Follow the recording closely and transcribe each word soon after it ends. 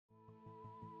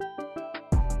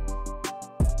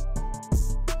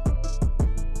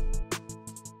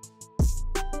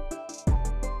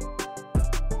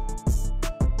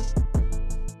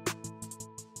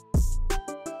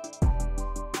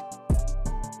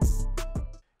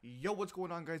Yo, what's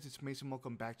going on, guys? It's Mason.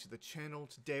 Welcome back to the channel.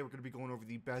 Today we're going to be going over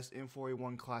the best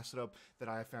M4A1 class setup that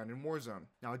I have found in Warzone.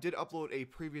 Now, I did upload a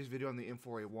previous video on the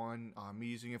M4A1, me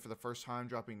using it for the first time,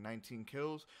 dropping 19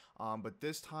 kills, but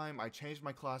this time I changed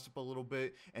my class up a little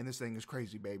bit, and this thing is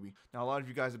crazy, baby. Now, a lot of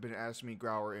you guys have been asking me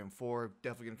Grauer M4,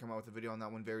 definitely going to come out with a video on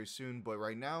that one very soon, but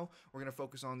right now, we're going to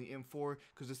focus on the M4,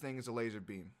 because this thing is a laser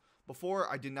beam.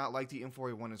 Before, I did not like the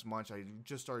M4A1 as much. I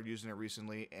just started using it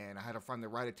recently, and I had to find the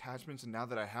right attachments, and now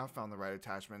that I have found the right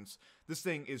attachments, this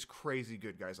thing is crazy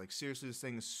good, guys. Like, seriously, this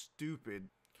thing is stupid.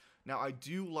 Now, I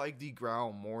do like the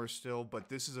Growl more still, but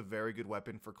this is a very good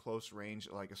weapon for close range,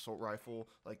 like assault rifle,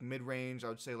 like mid-range. I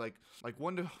would say like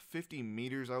 1 to 50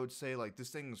 meters, I would say. Like, this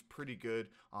thing is pretty good,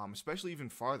 especially even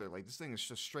farther. Like, this thing is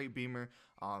just straight beamer.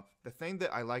 The thing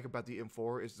that I like about the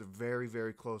M4 is the very,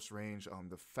 very close range.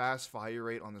 The fast fire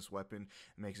rate on this weapon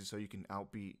makes it so you can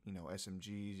outbeat,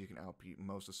 SMGs, you can outbeat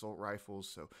most assault rifles.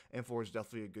 So M4 is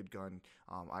definitely a good gun.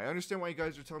 I understand why you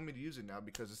guys are telling me to use it now,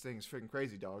 because this thing is freaking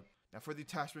crazy, dog. Now, for the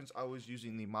attachments, I was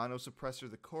using the Mono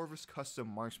Suppressor, the Corvus Custom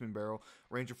Marksman Barrel,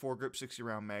 Ranger 4-grip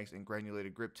 60-round mags, and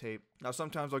granulated grip tape. Now,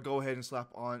 sometimes I'll go ahead and slap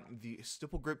on the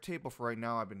stipple grip tape, but for right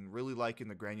now, I've been really liking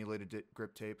the granulated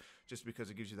grip tape just because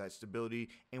it gives you that stability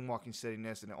and walking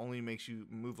steadiness, and it only makes you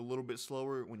move a little bit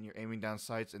slower when you're aiming down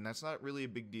sights, and that's not really a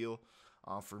big deal.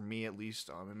 For me at least.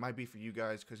 It might be for you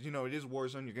guys because, it is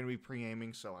Warzone. You're going to be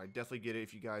pre-aiming, so I definitely get it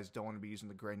if you guys don't want to be using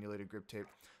the granulated grip tape.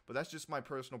 But that's just my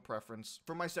personal preference.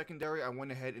 For my secondary, I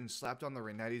went ahead and slapped on the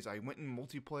Renettis. I went in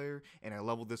multiplayer, and I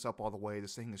leveled this up all the way.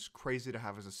 This thing is crazy to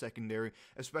have as a secondary,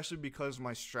 especially because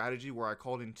my strategy where I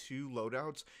called in 2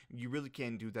 loadouts, you really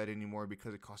can't do that anymore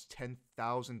because it costs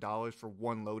 $10,000 for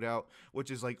 1 loadout, which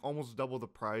is like almost double the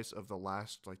price of the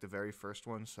last, like the very first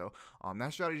one. So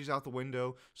that strategy's out the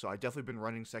window, so I definitely been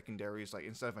running secondaries. Like,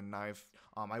 instead of a knife,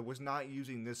 I was not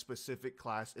using this specific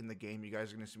class in the game. You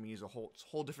guys are going to see me use a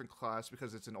whole different class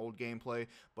because it's an old gameplay,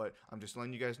 but I'm just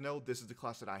letting you guys know this is the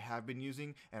class that I have been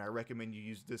using, and I recommend you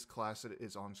use this class that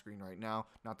is on screen right now,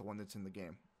 not the one that's in the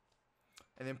game.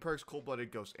 And then perks,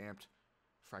 cold-blooded, ghost, amped,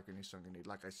 frag grenade, stun grenade.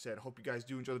 Like I said, hope you guys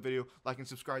do enjoy the video. Like and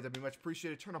subscribe, that'd be much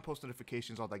appreciated. Turn on post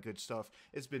notifications, all that good stuff.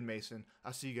 It's been Mason.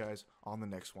 I'll see you guys on the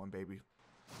next one, baby.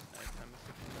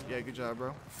 Yeah, good job,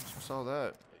 bro. Saw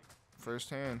that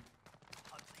firsthand.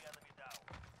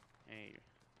 Hey,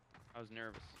 I was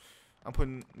nervous. I'm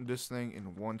putting this thing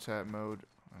in 1-tap mode.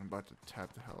 I'm about to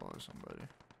tap the hell out of somebody.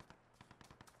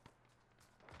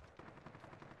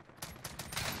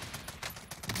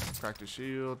 Cracked the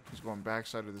shield. He's going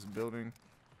backside of this building.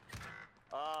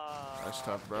 That's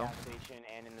tough, bro. Gas station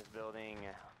and in this building.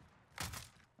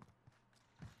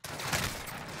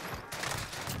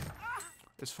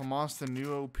 Is FAMAS the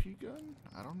new OP gun?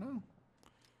 I don't know.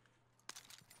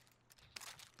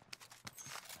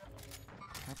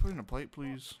 Can I put in a plate,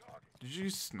 please? Did you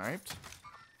get sniped?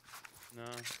 No,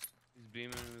 he's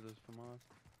beaming with his FAMAS.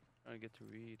 Trying to get to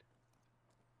read.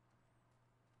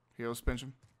 Here, let's pinch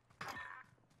him.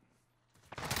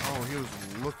 Oh, he was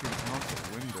looking out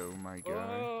the window, my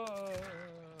guy.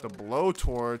 The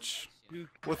blowtorch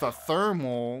with a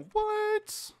thermal.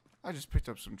 What? I just picked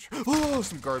up some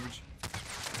some garbage.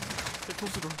 Okay,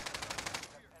 close the door.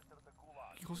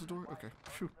 Can you close the door? Okay.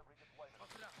 Phew.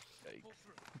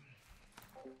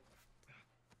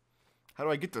 How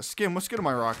do I get the skin? What skin am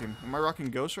I rocking? Am I rocking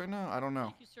Ghost right now? I don't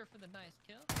know. Thank you, sir, for the nice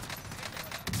kill.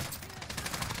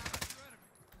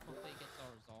 Hopefully it gets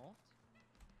all resolved.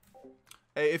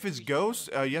 Hey, if it's Ghost,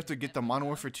 you have to get the Modern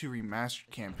Warfare 2 Remastered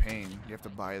campaign. You have to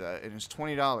buy that, and it's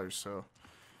 $20, so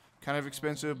kind of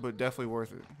expensive, but definitely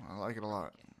worth it. I like it a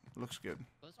lot. It looks good.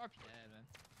 Those RPA, man.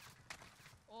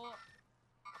 Oh.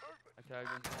 I tagged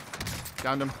him.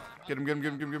 Downed him. Get him, get him,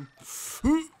 get him, get him, get him.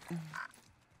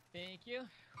 Thank you.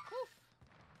 Whew.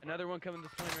 Another one coming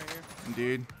this plane right here.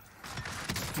 Dude,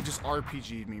 he just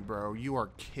RPG'd me, bro. You are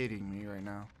kidding me right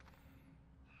now.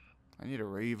 I need a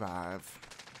revive.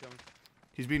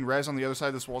 He's being res on the other side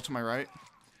of this wall to my right.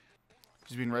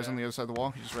 He's being res on the other side of the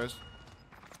wall. He just res.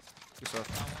 Good stuff.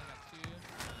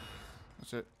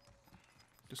 That's it.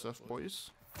 Good stuff,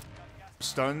 boys.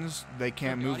 Stuns, they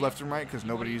can't move left and right because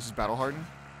nobody uses Battle Harden.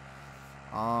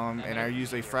 And I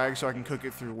use a frag so I can cook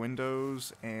it through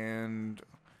windows and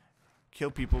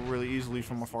kill people really easily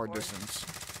from a far distance.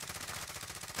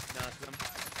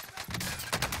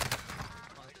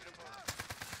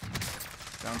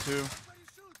 Down 2.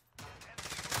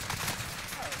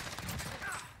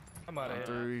 I'm out of here.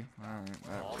 3. Alright,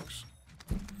 that works.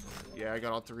 Yeah, I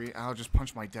got all 3. Ow, just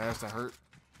punched my dash. That hurt.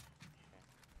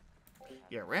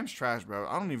 Yeah, Ram's trash, bro.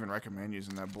 I don't even recommend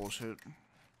using that bullshit.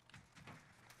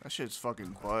 That shit's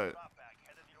fucking butt.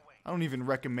 I don't even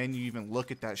recommend you even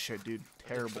look at that shit, dude.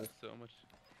 Terrible. So much.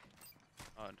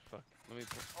 Oh fuck. Let me.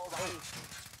 Oh, behind you.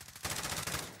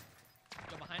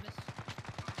 Go behind us.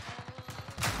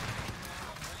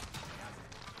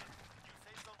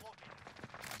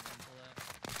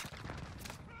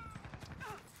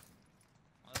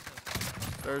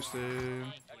 Thirsty.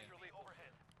 Thank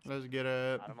you. Let's get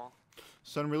it. Got 'em all.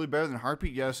 Stun really better than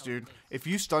heartbeat? Yes, dude. If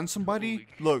you stun somebody,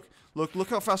 look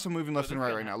how fast I'm moving left and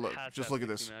right now. Look, just look at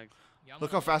this. Yeah, I'm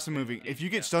Look gonna- how fast I'm moving. If you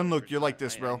get stunned, look, you're like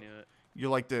this, I bro. knew it. You're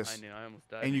like I this. knew. I almost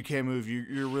died. And you can't move.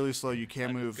 You're really slow. You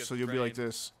can't I just move. get So you'll be like sprayed.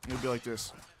 this. You'll be like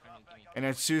this. Give me And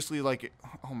it's seriously like,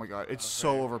 oh my god, it's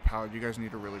so Okay. overpowered. You guys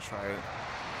need to really try it.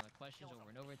 questions over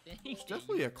and over. Thank There's you.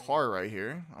 definitely a car right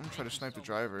here. I'm gonna try to snipe the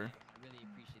driver. I really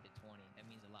appreciate the 20. That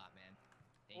means a lot, man.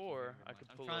 Thank you Or very I much. could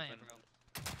I'm pull trying, up and bro.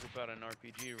 whip out an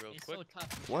RPG real It's quick. so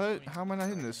tough. to What? just How am I not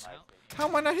hitting this? out. How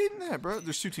am I not hitting that, bro?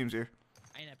 There's 2 teams here.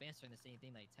 I end up answering the same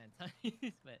thing like 10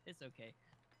 times, but it's okay.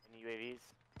 Any UAVs?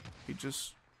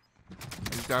 He's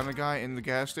down a guy in the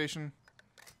gas station.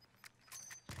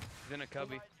 He's in a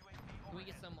cubby. Can we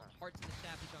get some hearts in the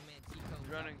shaft? He's our man Tico. He's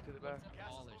running to the back.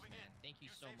 Ballers, man. Thank you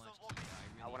so much, Tico.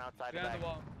 I I really went outside the Behind back. the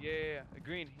wall. Yeah.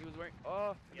 Green. He was wearing.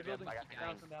 Oh, in the Yep, building. I got Dallas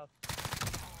green. and Dallas.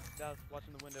 Dallas,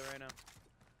 watching the window right now.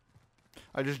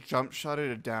 I just jump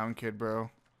shotted a down kid, bro.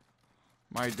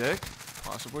 My dick?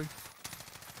 Possibly.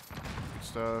 Good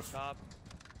stuff.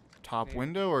 Top Hey.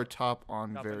 window or top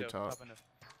on Top very window, top? window.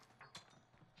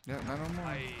 Yeah, not no more.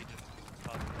 I just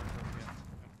tossed it up,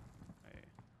 yeah.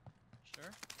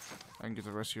 Sure. I can get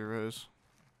the rest of your res.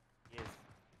 He is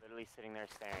literally sitting there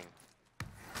staring.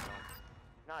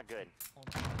 He's not good. Hold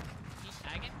on. He's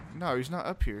tagging? No, he's not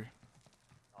up here.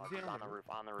 Oh, Is he he's on on the the roof.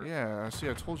 On the roof. Yeah, see,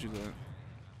 I told you that.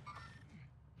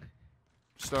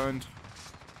 Stunned.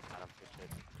 Got him. Good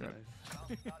shit. Okay.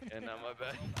 Nice. And now my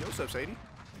bad. Yo, what's up, Sadie?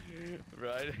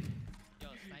 Right. Yo,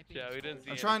 sniping. Yeah, is we didn't cold.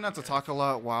 see I'm trying not to anything, talk a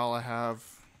lot while I have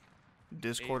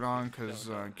Discord Eight. on, because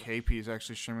KP is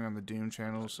actually streaming on the Doom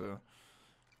channel, so I'm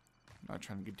not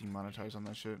trying to get demonetized on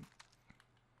that shit.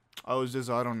 Oh, is this?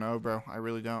 I don't know, bro. I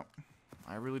really don't.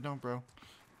 I really don't, bro.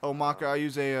 Oh, Maka, I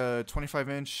use a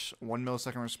 25-inch, 1 millisecond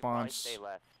Probably response stay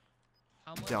left.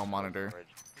 How much? Dell monitor. Storage.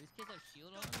 Do these kids have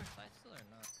shield on their side still or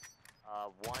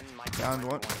not? One might Downed be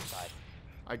one. inside.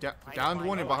 I Behind downed you,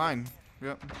 one in behind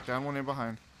behind. Yep, down one in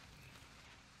behind.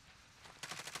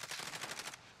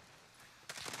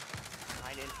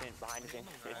 Behind infant. Behind infant.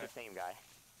 It's the same guy.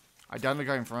 I downed the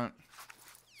guy in front.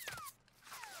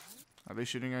 Are they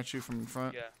shooting at you from in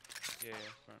front? Yeah,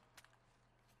 front.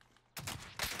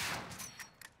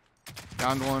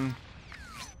 Downed one.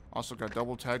 Also got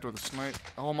double tagged with a snipe.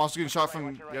 Oh, I'm also getting shot from.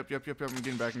 Watch your right. Yep. I'm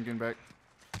getting back.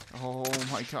 Oh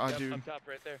my god, Yep, dude. up top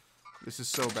right there. This is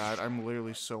so bad. I'm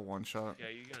literally so one shot. Yeah,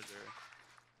 you guys are.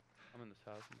 I'm in this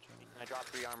house. I'm trying. I dropped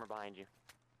 3 armor behind you.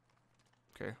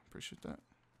 Okay, appreciate that.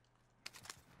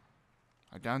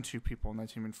 I downed 2 people on that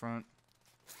team in front.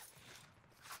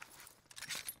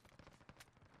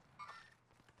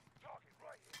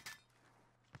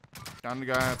 Down the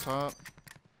guy up top.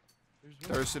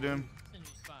 Thirsted him. It's a new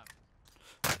spot.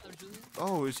 Oh, Julian?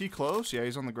 Oh, is he close? Yeah,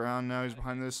 he's on the ground now. He's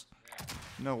behind this.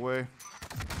 No way.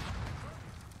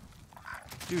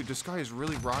 Dude, this guy is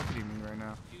really rocketing me right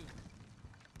now. Dude.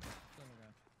 Still on the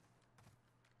ground.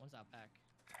 One's out back.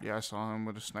 Yeah, I saw him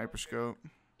with a sniper scope.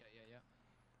 Yeah.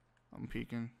 I'm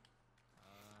peeking.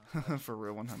 For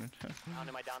real 100. Down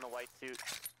in my down the white suit.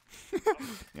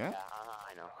 Yeah?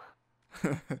 I know.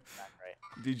 Back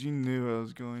right. Dude, you knew I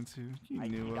was going to. You He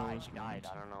knew I died. was He going died.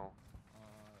 to. I don't know.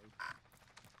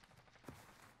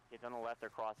 Kids on the left are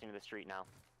crossing to the street now.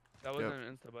 That wasn't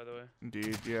an insta, by the way.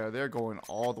 Dude, yeah, they're going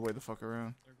all the way the fuck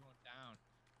around. They're going down.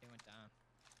 They went down.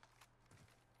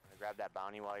 Grab that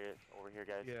bounty while you're over here,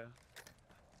 guys. Yeah.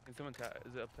 Can someone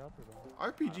is it up top or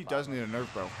down? RPG does need a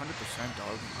nerf, bro. 100%,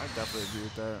 dog. I definitely agree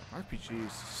with that. RPG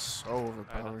is so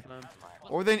overpowered.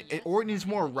 Or it needs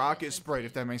more rocket sprite,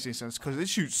 if that makes any sense, because it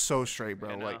shoots so straight, bro.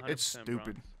 Yeah, no, Like, it's 100%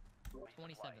 stupid.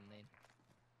 27 lane.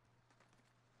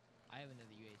 I have another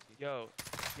UAC. Yo,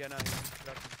 yeah, no, he's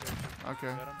got some search. Okay,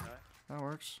 Got him, right? that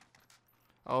works.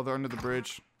 Oh, they're under the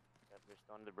bridge. Yep, they're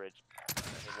still under the bridge.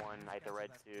 There's one at the red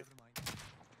suit.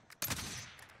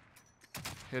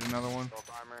 Hit another one. Broke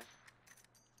armor.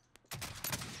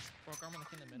 Broke armor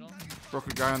in the middle. Broke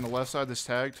a guy on the left side that's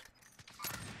tagged.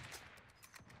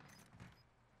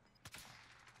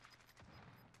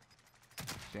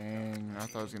 Dang, I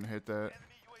thought I was gonna hit that.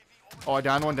 Oh, I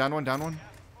downed one.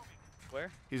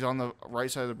 Where? He's on the right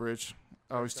side of the bridge.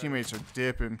 Oh, his teammates are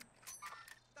dipping.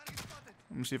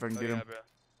 Let me see if I can Oh, get yeah, him. bro.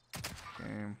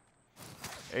 Damn.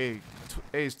 Hey,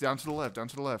 hey, it's down to the left.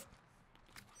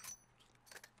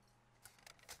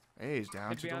 Hey, he's down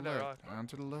Hid to the behind that left. rock. Down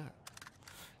to the left.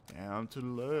 Down to the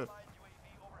left.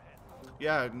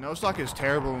 Yeah, no stock is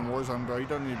terrible in Warzone, bro. You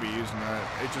don't need to be using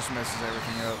that. It just messes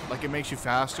everything up. Like, it makes you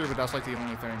faster, but that's like the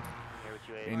only thing. Hear what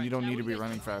you ate. And you don't need to be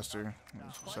running faster.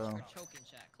 Clutch So. or choke in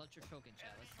chat. Clutch or choke in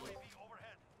chat. Let's see.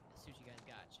 Let's see what you guys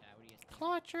got, chat. What do you guys think?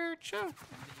 Clutch or choke.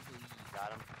 Individually.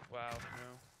 Got him. Wow,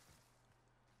 no.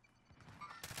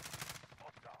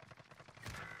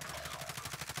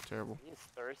 Terrible. He just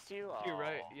thirsts you? To your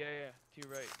right. Oh. Yeah, yeah. To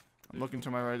your right. I'm looking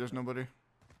to my right. There's nobody.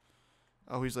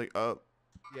 Oh, he's like up.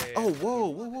 Yeah, yeah. Oh, whoa,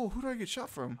 whoa, whoa. Who did I get shot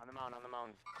from? On the mountain, on the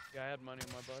mountain. Yeah, I had money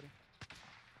on my body.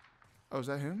 Oh, is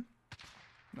that him?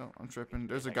 No, I'm tripping.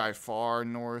 There's a guy far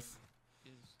north.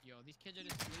 Yo, these kids are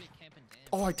just really camping down.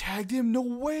 Oh, I tagged him. No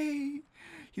way.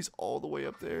 He's all the way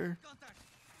up there.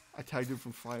 I tagged him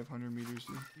from 500 meters.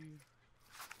 Dude.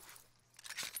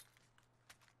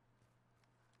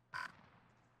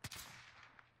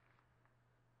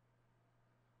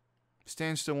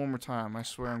 Stand still one more time. I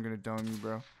swear I'm gonna dome you,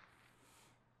 bro.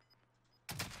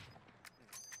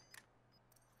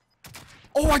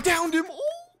 Oh, I downed him. Oh!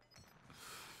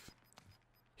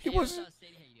 He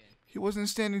wasn't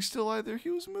standing still either. He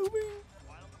was moving.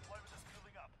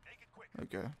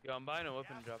 Okay. Yo, I'm buying a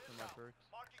weapon drop for my perks.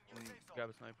 And grab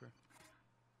a sniper.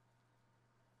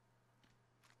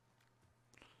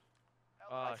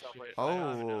 Oh shit. I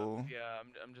don't even know. Oh. Yeah,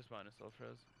 I'm just buying a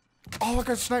self-res. Oh, I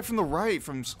got sniped from the right,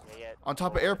 from on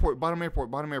top of airport, bottom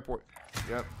airport, bottom airport.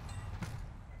 Yep.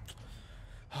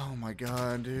 Oh my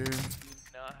god, dude.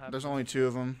 There's only 2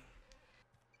 of them.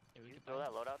 Can you throw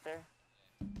that loadout there?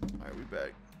 Alright, we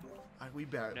back. Alright, we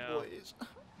back, No. boys. No.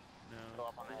 Still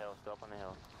up on the hill, still up on the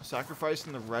hill.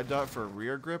 Sacrificing the red dot for a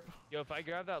rear grip. Yo, if I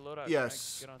grab that loadout,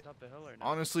 Yes. can I get on top of the hill or not?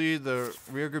 Honestly, the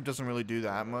rear grip doesn't really do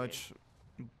that much,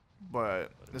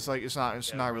 but it's like it's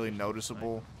not really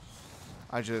noticeable.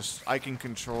 I can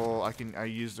control. I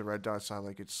use the red dot side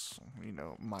like it's, you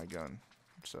know, my gun.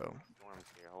 So. Storm's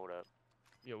here, hold up.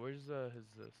 Yo, where's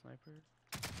his sniper?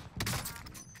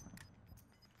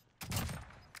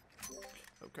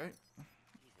 Okay.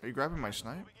 Are you grabbing my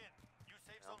snipe?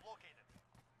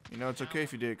 You know, it's okay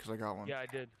if you did, because I got one. Yeah, I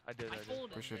did.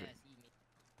 Appreciate it.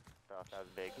 Stuff, that was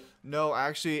big. No,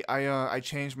 actually, I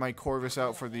changed my Corvus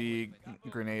out for the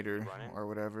Grenader or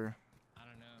whatever. I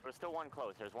don't know. There's still one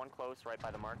close. There's one close right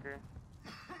by the marker.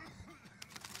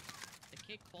 The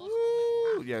kick close.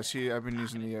 Woo! Yeah, see, I've been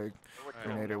using the There were two of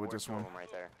them. Grenader There with were this two of one. them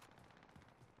right there.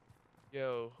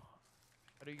 Yo,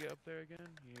 how do you get up there again?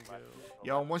 You go.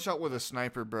 Yo, I'm one shot with a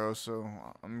sniper, bro, so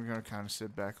I'm gonna kind of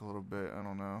sit back a little bit. I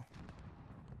don't know.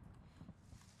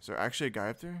 Is there actually a guy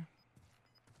up there?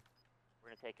 We're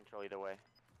gonna take control either way.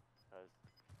 'Cause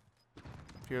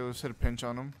Here, let's hit a pinch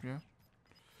on him. Yeah.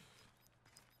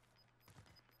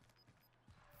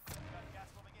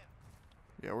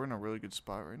 Yeah, we're in a really good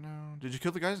spot right now. Did you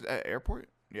kill the guys at airport?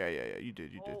 Yeah, you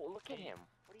did. Oh, look at him.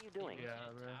 What are you doing? Yeah,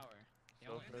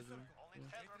 bro.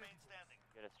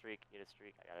 Get a streak, get a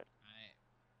streak. I got it. Alright.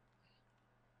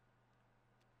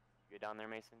 You down there,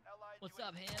 Mason? What's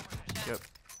up, Ham? Yep.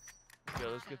 Yo,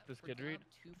 let's get this kid read.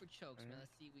 2 for chokes, man.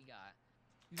 Let's see what we got.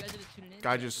 You guys are just tuning in.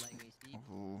 Guy check just. the lightweight speed.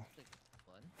 Ooh. Click the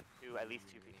button. At least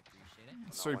 2 people. Appreciate it.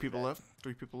 It's 3 one's people dead. left.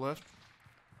 3 people left.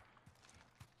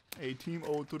 Hey, team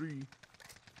 03.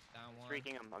 Down 1.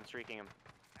 Streaking him. I'm streaking him.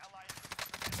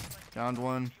 Downed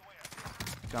 1.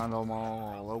 Downed them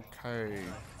all. Okay.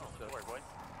 Don't worry, boys.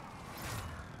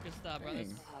 Good stuff, brothers.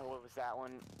 Dang. Oh, what was that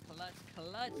one? Clutch,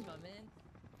 clutch, my man.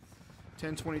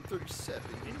 10, 20, 37,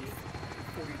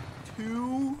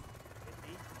 42.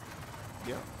 50?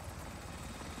 Yeah.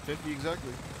 50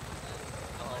 exactly.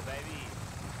 Oh, baby.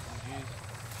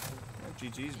 Yeah,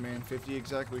 GG's, man. 50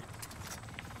 exactly.